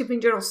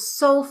Manuscripting Journal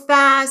so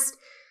fast.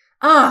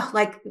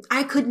 Like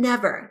I could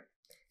never.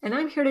 And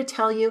I'm here to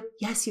tell you,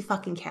 yes, you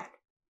fucking can.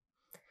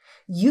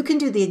 You can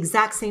do the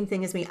exact same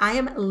thing as me. I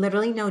am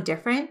literally no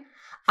different.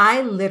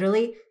 I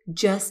literally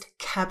just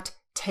kept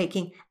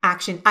taking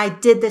action. I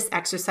did this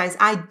exercise.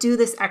 I do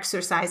this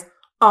exercise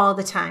all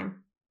the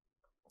time.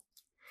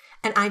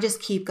 And I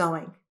just keep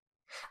going.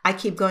 I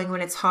keep going when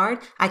it's hard.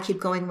 I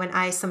keep going when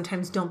I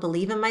sometimes don't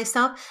believe in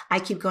myself. I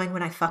keep going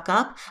when I fuck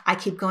up. I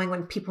keep going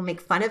when people make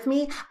fun of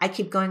me. I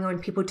keep going when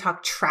people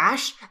talk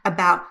trash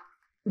about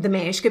the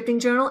Manuscripting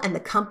Journal and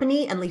the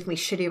company and leave me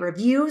shitty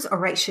reviews or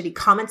write shitty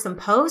comments and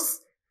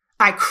posts.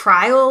 I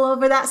cry all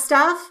over that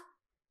stuff.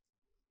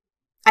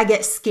 I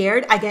get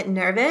scared. I get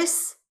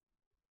nervous.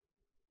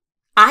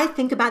 I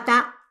think about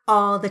that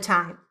all the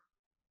time.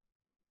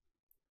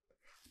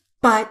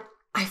 But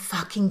I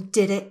fucking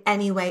did it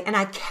anyway. And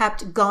I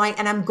kept going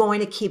and I'm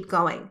going to keep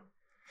going.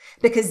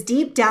 Because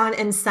deep down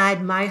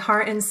inside my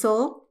heart and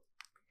soul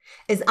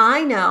is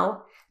I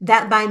know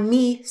that by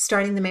me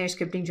starting the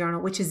Manuscripting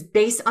Journal, which is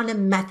based on a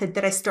method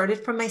that I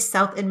started for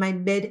myself in my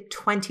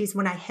mid-20s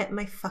when I hit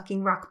my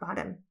fucking rock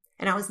bottom.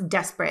 And I was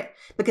desperate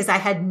because I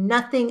had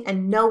nothing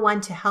and no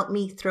one to help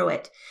me through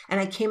it. And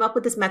I came up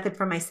with this method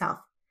for myself.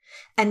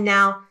 And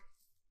now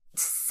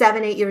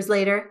 7-8 years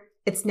later,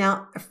 it's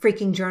now a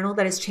freaking journal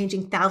that is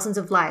changing thousands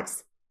of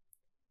lives.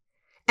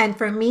 And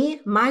for me,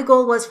 my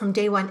goal was from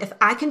day one, if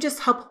I can just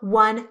help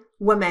one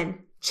woman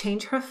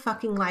change her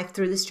fucking life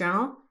through this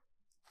journal,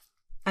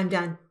 I'm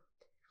done.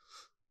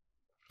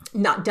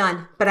 Not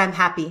done, but I'm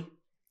happy.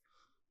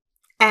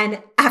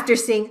 And after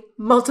seeing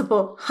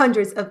multiple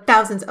hundreds of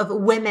thousands of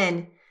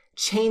women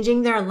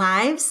changing their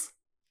lives,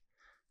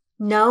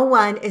 no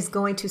one is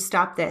going to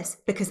stop this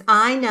because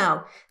I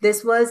know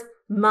this was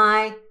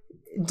my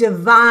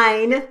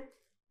divine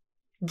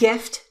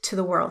gift to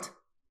the world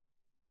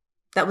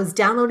that was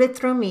downloaded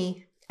through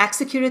me,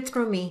 executed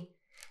through me,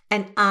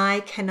 and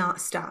I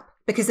cannot stop.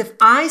 Because if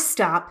I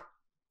stop,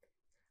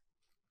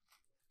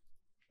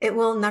 it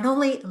will not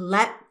only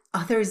let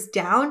others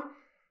down,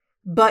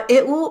 but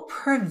it will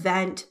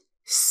prevent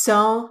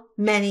so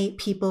many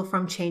people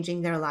from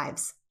changing their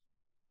lives.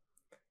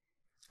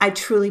 I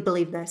truly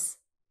believe this.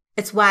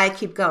 It's why I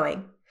keep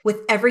going. With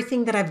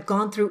everything that I've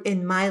gone through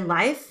in my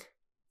life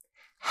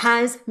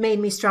has made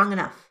me strong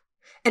enough.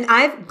 And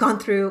I've gone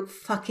through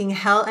fucking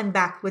hell and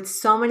back with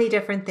so many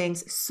different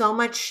things, so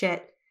much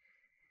shit.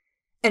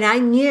 And I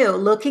knew,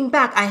 looking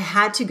back, I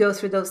had to go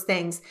through those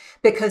things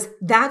because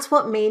that's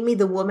what made me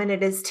the woman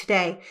it is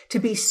today, to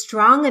be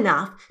strong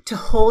enough to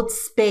hold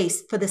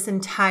space for this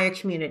entire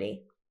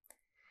community,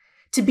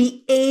 to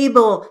be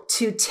able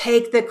to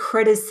take the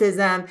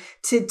criticism,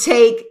 to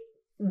take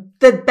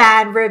the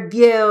bad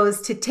reviews,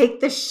 to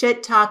take the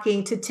shit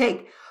talking, to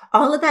take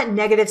all of that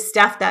negative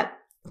stuff that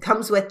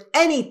comes with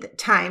any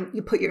time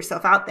you put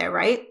yourself out there,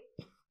 right?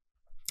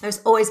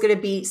 There's always going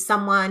to be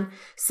someone,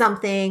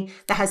 something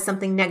that has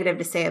something negative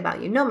to say about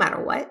you, no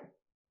matter what.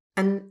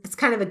 And it's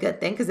kind of a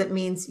good thing because it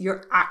means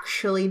you're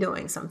actually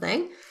doing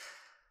something.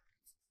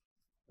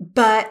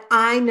 But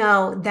I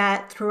know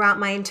that throughout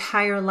my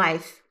entire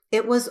life,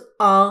 it was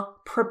all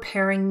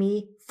preparing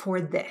me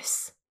for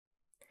this.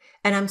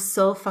 And I'm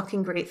so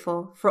fucking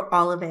grateful for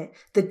all of it.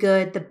 The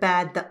good, the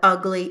bad, the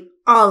ugly,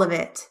 all of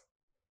it.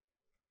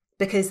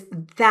 Because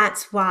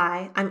that's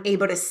why I'm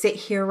able to sit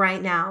here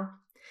right now,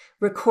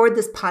 record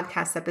this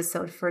podcast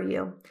episode for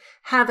you,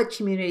 have a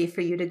community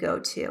for you to go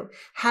to,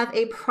 have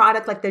a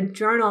product like the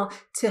journal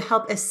to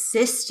help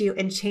assist you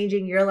in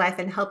changing your life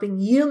and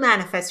helping you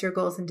manifest your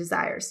goals and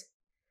desires.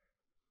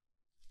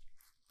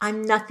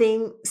 I'm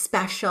nothing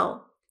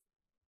special.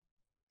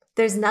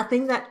 There's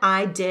nothing that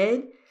I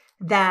did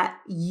that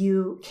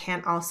you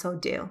can't also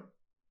do.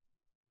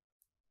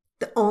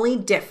 The only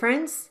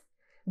difference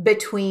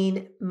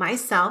between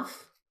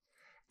myself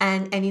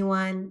and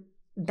anyone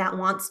that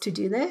wants to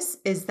do this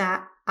is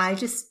that I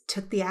just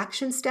took the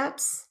action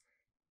steps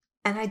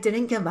and I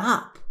didn't give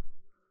up.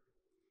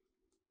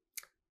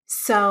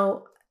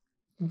 So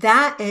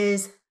that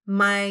is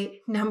my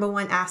number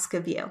one ask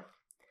of you,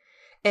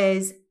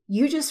 is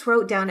you just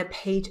wrote down a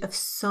page of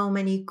so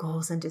many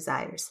goals and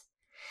desires.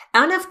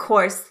 And of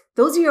course,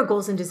 those are your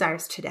goals and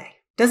desires today.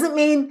 Doesn't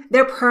mean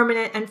they're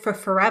permanent and for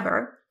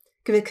forever,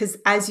 because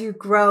as you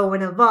grow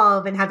and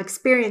evolve and have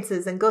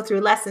experiences and go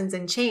through lessons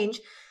and change,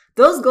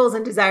 those goals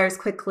and desires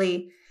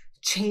quickly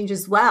change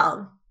as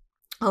well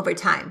over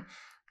time.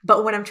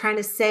 But what I'm trying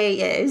to say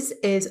is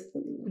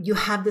you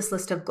have this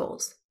list of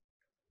goals.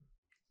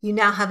 You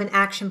now have an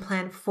action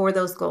plan for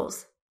those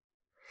goals.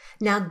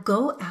 Now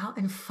go out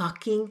and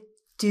fucking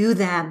do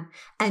them,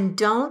 and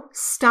don't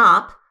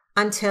stop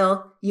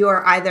until you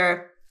are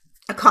either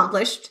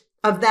accomplished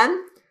of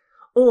them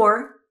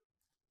or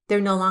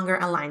they're no longer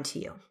aligned to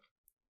you.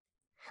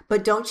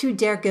 But don't you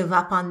dare give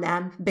up on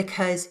them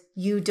because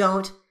you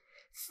don't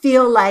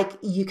feel like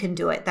you can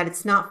do it, that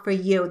it's not for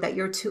you, that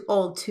you're too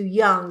old, too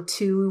young,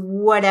 too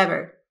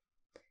whatever.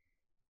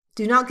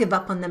 Do not give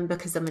up on them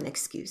because of an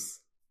excuse.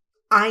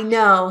 I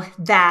know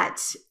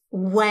that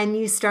when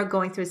you start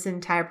going through this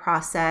entire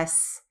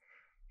process,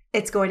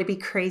 it's going to be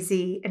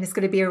crazy and it's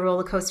going to be a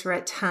roller coaster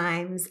at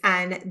times.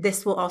 And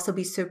this will also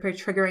be super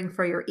triggering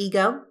for your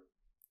ego.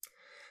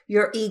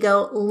 Your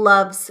ego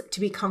loves to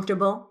be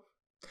comfortable.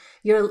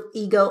 Your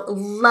ego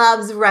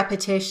loves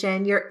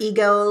repetition. Your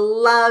ego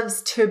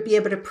loves to be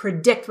able to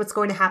predict what's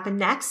going to happen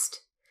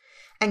next.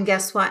 And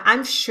guess what?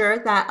 I'm sure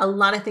that a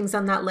lot of things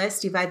on that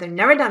list you've either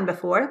never done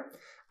before,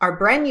 are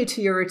brand new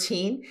to your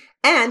routine,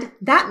 and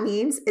that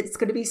means it's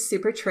going to be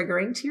super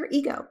triggering to your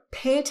ego.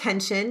 Pay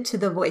attention to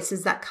the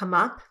voices that come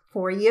up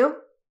for you.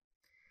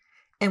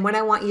 And what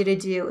I want you to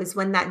do is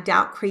when that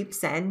doubt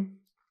creeps in,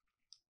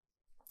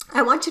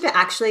 I want you to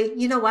actually,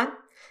 you know what?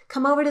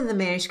 Come over to the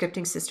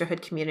Manuscripting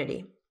Sisterhood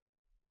community.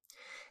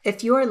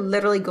 If you're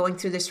literally going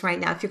through this right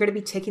now, if you're going to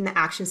be taking the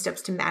action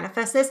steps to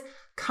manifest this,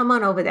 come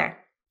on over there.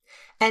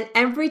 And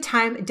every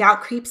time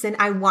doubt creeps in,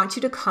 I want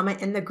you to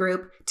comment in the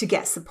group to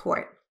get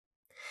support.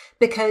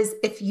 Because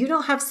if you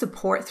don't have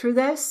support through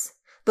this,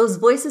 those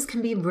voices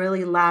can be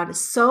really loud,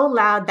 so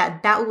loud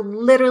that will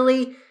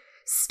literally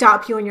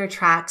stop you in your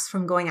tracks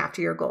from going after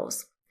your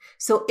goals.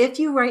 So if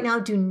you right now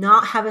do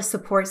not have a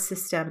support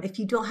system, if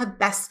you don't have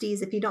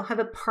besties, if you don't have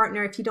a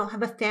partner, if you don't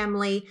have a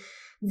family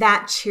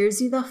that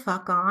cheers you the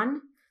fuck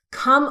on,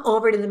 come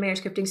over to the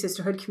Manuscripting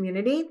Sisterhood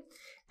community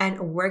and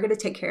we're going to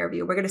take care of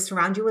you. We're going to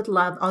surround you with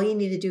love. All you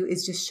need to do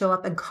is just show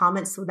up and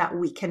comment so that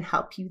we can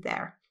help you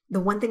there. The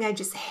one thing I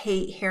just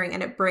hate hearing,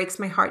 and it breaks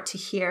my heart to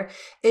hear,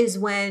 is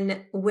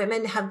when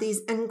women have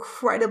these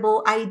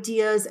incredible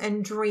ideas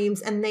and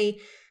dreams and they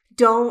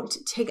don't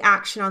take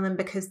action on them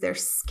because they're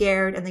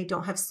scared and they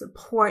don't have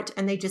support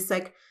and they just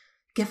like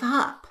give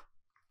up.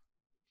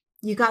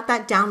 You got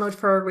that download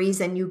for a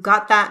reason. You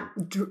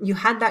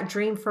had that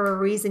dream for a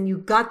reason. You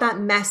got that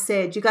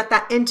message. You got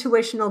that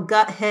intuitional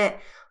gut hit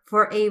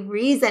for a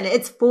reason.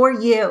 It's for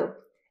you.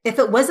 If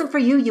it wasn't for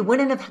you, you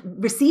wouldn't have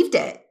received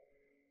it.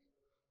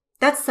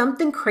 That's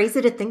something crazy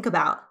to think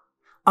about.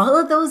 All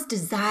of those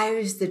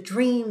desires, the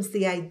dreams,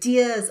 the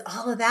ideas,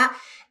 all of that,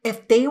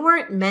 if they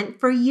weren't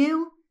meant for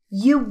you,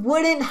 you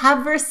wouldn't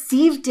have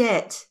received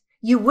it.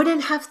 You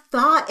wouldn't have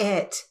thought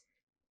it.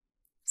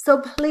 So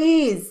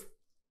please,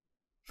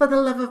 for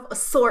the love of a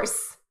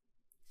source,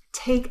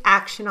 take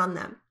action on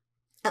them.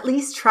 At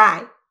least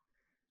try.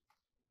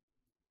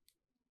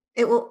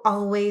 It will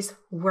always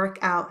work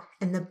out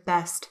in the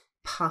best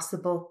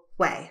possible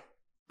way.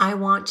 I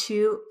want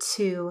you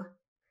to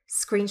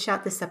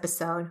screenshot this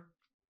episode.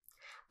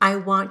 I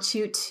want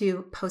you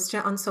to post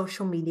it on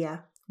social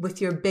media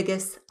with your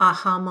biggest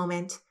aha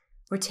moment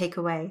or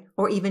takeaway,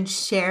 or even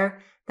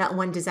share that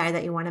one desire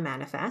that you want to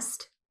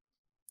manifest.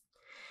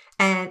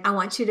 And I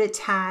want you to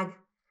tag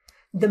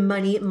the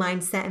Money,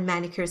 Mindset, and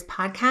Manicures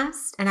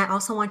podcast. And I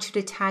also want you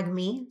to tag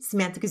me,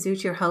 Samantha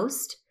Gazuch, your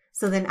host,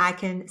 so then I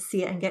can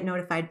see it and get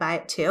notified by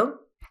it too.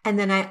 And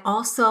then I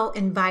also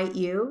invite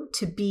you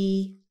to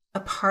be a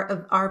part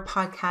of our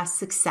podcast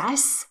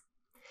success.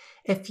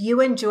 If you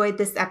enjoyed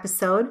this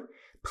episode,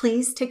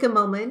 please take a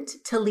moment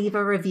to leave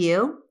a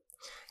review.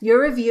 Your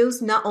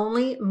reviews not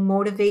only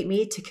motivate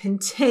me to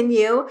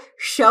continue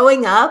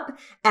showing up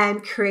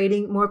and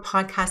creating more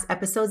podcast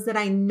episodes that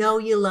I know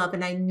you love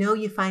and I know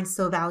you find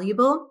so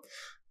valuable,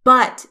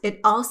 but it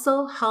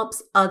also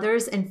helps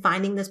others in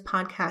finding this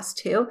podcast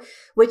too,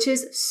 which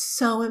is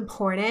so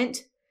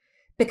important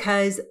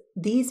because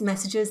these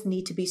messages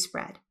need to be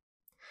spread.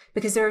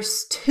 Because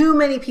there's too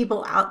many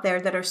people out there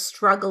that are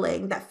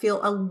struggling, that feel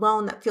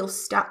alone, that feel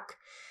stuck.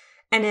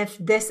 And if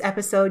this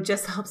episode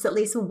just helps at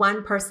least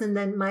one person,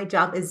 then my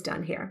job is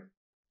done here.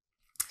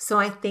 So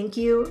I thank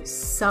you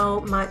so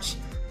much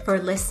for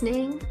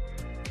listening.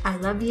 I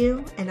love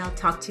you, and I'll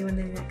talk to you in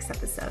the next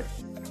episode.